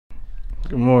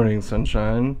Good morning,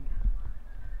 sunshine.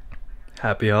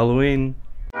 Happy Halloween.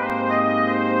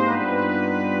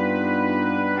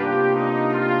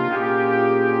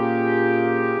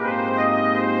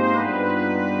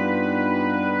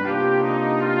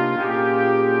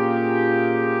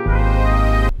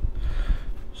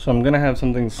 So I'm gonna have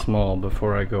something small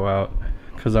before I go out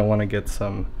because I want to get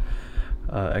some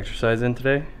exercise in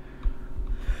today.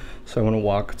 So I want to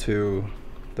walk to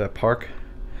the park,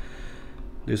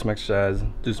 do some exercise,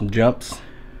 do some jumps,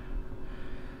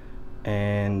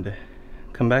 and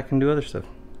come back and do other stuff.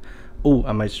 Oh,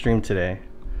 I might stream today.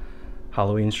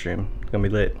 Halloween stream. It's gonna be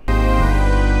lit.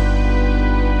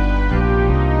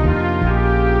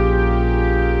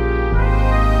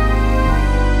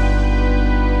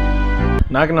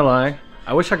 Not gonna lie,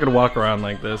 I wish I could walk around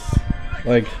like this.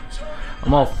 Like,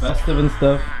 I'm all festive and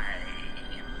stuff.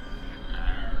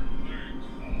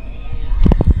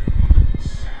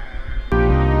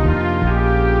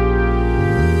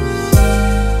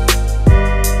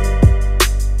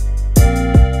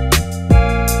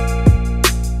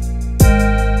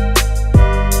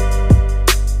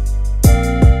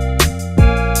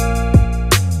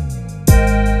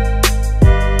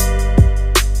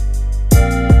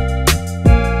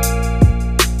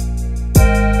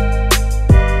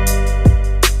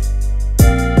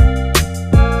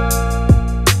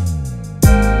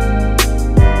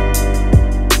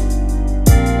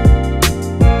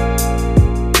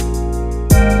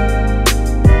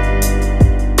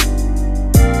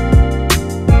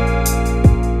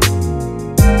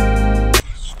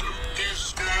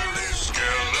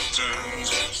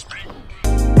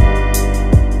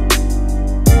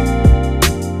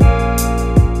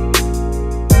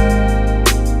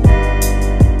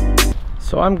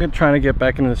 So I'm trying to get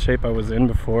back into the shape I was in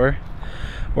before,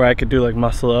 where I could do like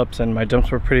muscle ups and my jumps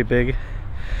were pretty big,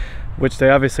 which they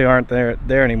obviously aren't there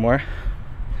anymore.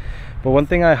 But one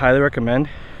thing I highly recommend,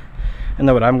 and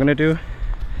that what I'm gonna do,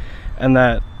 and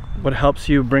that what helps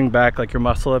you bring back like your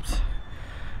muscle ups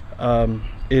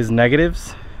is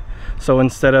negatives. So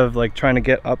instead of like trying to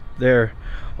get up there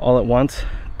all at once,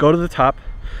 go to the top,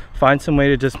 find some way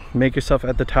to just make yourself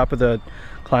at the top of the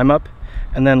climb up,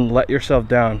 and then let yourself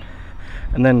down.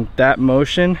 And then that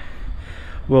motion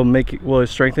will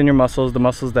strengthen your muscles, the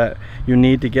muscles that you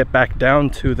need to get back down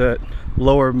to the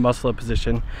lower muscle up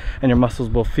position, and your muscles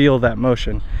will feel that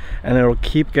motion, and it'll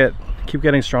keep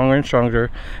getting stronger and stronger,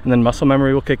 and then muscle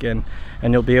memory will kick in,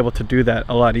 and you'll be able to do that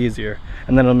a lot easier,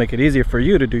 and then it'll make it easier for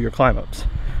you to do your climb ups.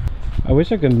 I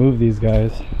wish I could move these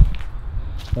guys.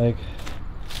 Like,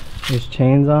 there's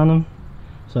chains on them,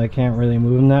 so I can't really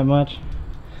move them that much,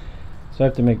 so I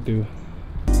have to make do.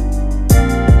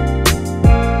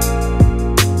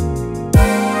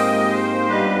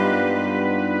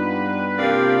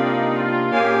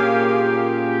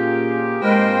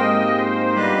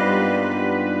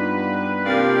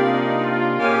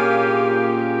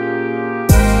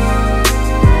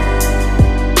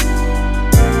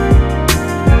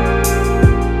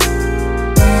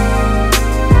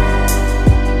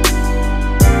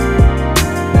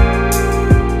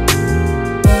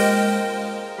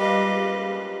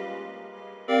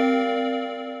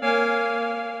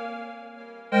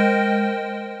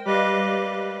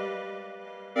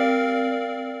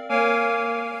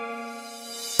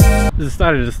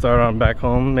 Decided to start on back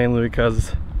home mainly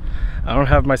because I don't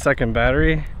have my second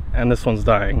battery and this one's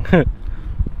dying.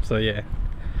 So yeah,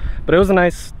 but it was a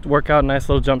nice workout, nice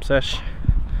little jump sesh.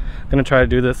 Gonna try to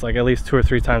do this like at least 2 or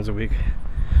 3 times a week.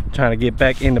 I'm trying to get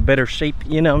back into better shape,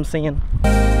 you know what I'm saying?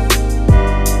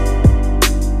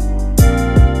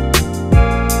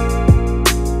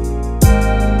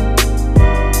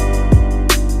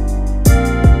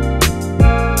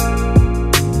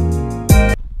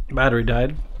 Battery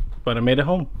died, but I made it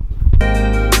home.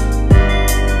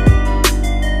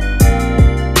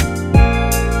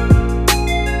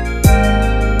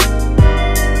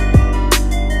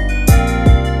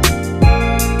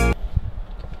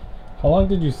 How long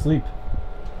did you sleep?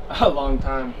 A long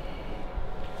time.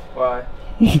 Why?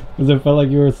 Because it felt like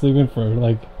you were sleeping for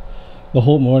like the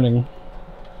whole morning.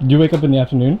 Did you wake up in the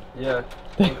afternoon? Yeah,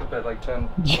 I woke up at like 10.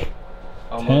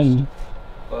 Almost. 10?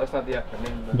 Well, that's not the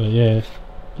afternoon. But yeah,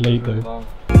 late really though. Long.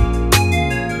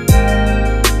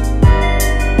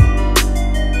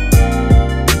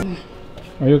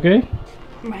 Are you okay?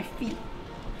 My feet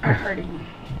are hurting.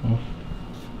 You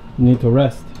need to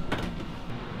rest.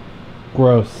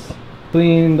 Gross.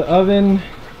 Clean the oven.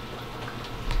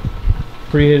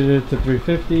 Preheated it to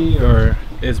 350, or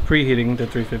is preheating to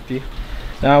 350.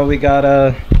 Now we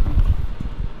gotta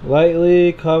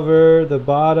lightly cover the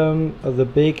bottom of the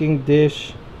baking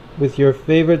dish with your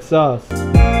favorite sauce.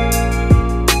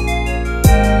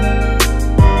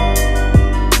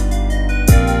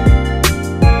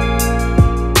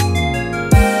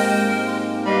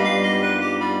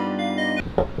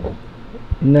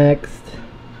 Next,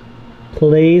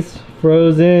 place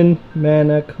frozen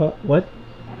what?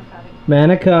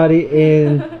 Manicotti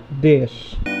in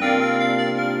dish.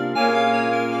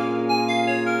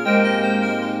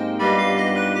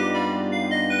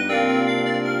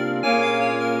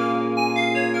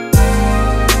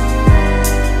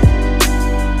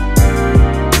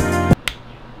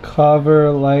 Cover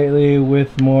lightly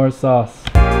with more sauce.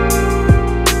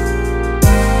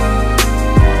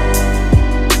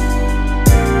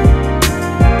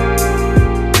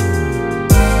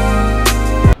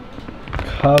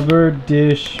 Cover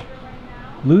dish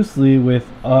loosely with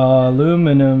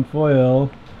aluminum foil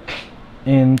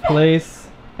in place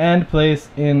and place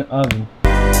in oven.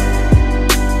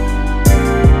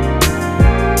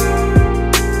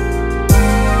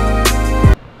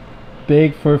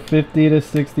 Bake for 50 to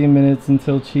 60 minutes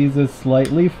until cheese is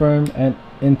slightly firm and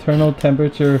internal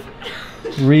temperature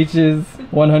reaches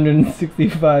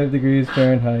 165 degrees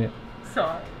Fahrenheit.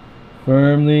 Sorry.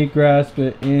 Firmly grasp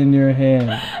it in your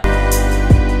hand.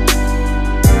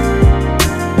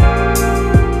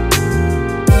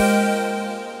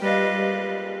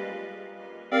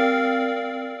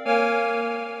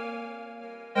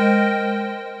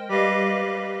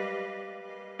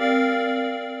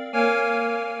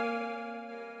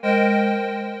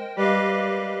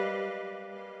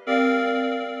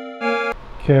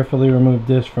 Carefully remove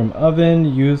dish from oven.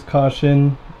 Use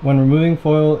caution when removing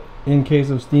foil in case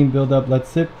of steam buildup. Let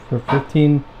sit for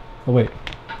 15. Oh wait.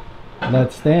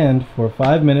 Let stand for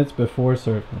 5 minutes before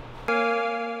serving.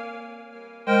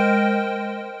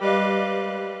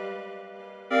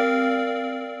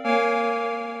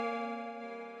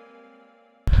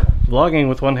 Vlogging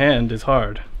with one hand is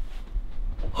hard.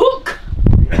 Hook!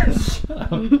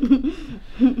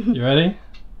 You ready?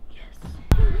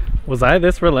 Was I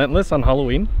this relentless on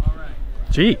Halloween? Alright.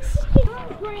 Jeez.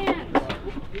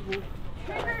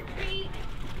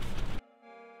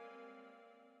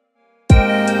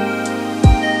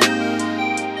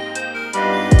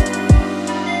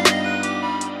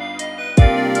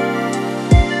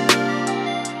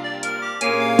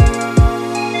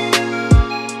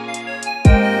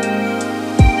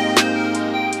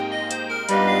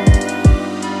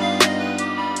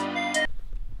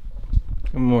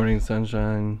 Good morning,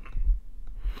 sunshine.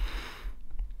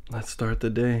 Let's start the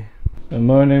day. Good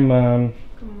morning, Mom.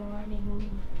 Good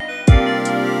morning.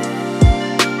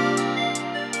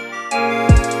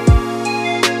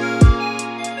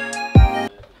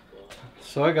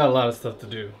 So I got a lot of stuff to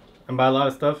do. And by a lot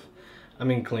of stuff, I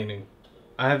mean cleaning.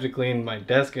 I have to clean my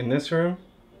desk in this room.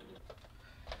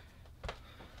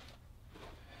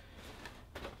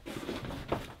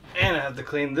 And I have to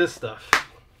clean this stuff.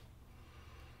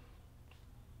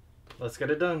 Let's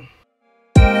get it done.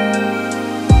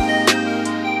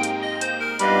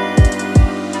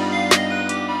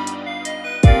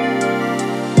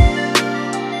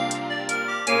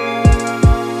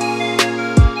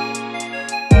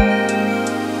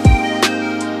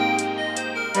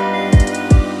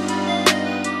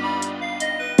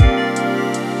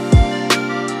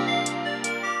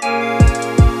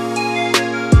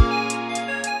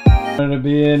 To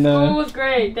be in School was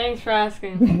great, thanks for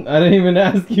asking. I didn't even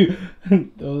ask you.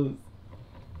 Those.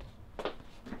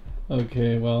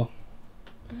 Okay, well.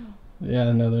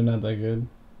 Yeah, no, they're not that good.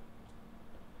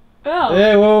 Oh.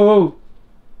 Hey, whoa, whoa.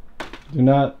 Do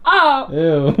not. Oh.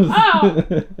 Ew.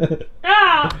 Oh.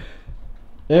 Ah.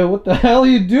 Ew, what the hell are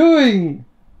you doing?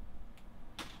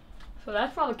 So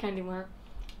that's probably candy mark.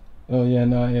 Oh yeah,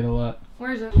 no, I ate a lot.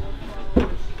 Where is it?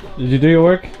 Did you do your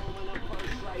work?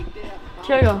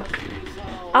 Here we go.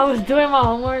 I was doing my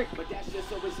homework,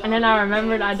 and then I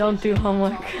remembered I don't do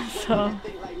homework, so...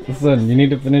 Listen, you need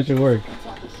to finish your work.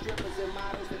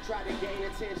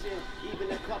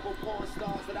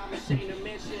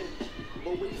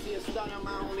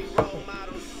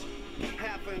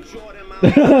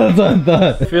 That's what I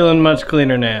thought. Feeling much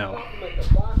cleaner now.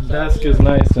 Desk is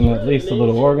nice and at least a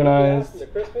little organized.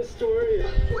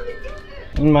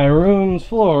 In my room's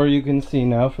floor you can see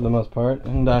now for the most part,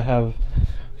 and I have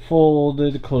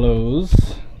folded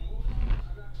clothes.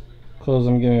 Clothes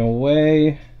I'm giving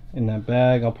away in that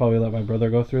bag. I'll probably let my brother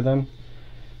go through them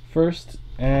first.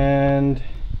 And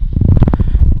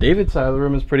David's side of the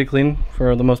room is pretty clean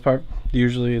for the most part.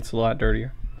 Usually it's a lot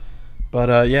dirtier.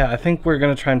 But yeah, I think we're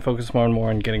gonna try and focus more and more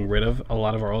on getting rid of a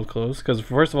lot of our old clothes. Because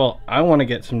first of all, I want to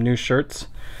get some new shirts.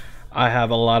 I have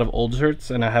a lot of old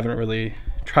shirts and I haven't really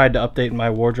tried to update my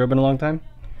wardrobe in a long time.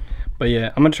 But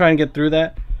yeah, I'm gonna try and get through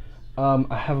that. I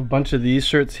have a bunch of these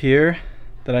shirts here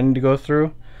that I need to go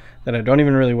through that I don't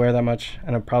even really wear that much,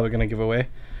 and I'm probably gonna give away.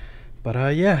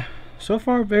 But yeah, so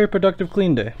far very productive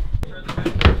clean day.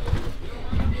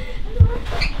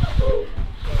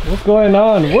 What's going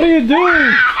on? What are you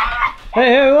doing?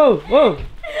 Hey, whoa, whoa,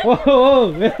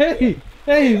 whoa, whoa,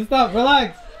 hey, stop,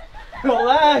 relax,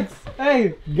 relax.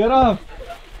 Hey, get off,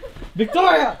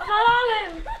 Victoria. Not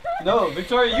on him. No,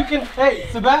 Victoria, you can. Hey,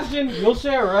 Sebastian, you'll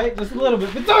share, right? Just a little bit,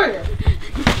 Victoria.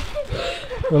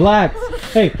 Relax.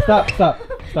 Hey, stop.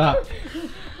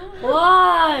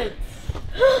 What?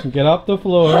 Get off the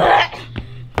floor.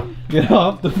 Get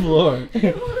off the floor.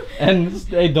 And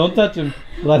hey, don't touch him.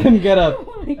 Let him get up,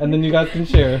 and then you guys can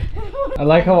share. I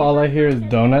like how all I hear is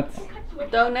donuts.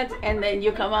 Donuts, and then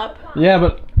you come up. Yeah,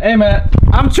 but hey, man,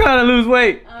 I'm trying to lose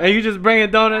weight, and you just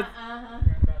bringing donuts.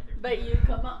 But you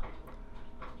come up.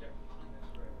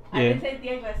 I didn't say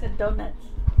Diego, I said donuts.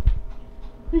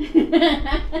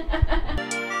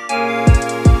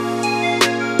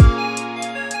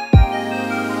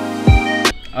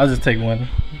 I'll just take one.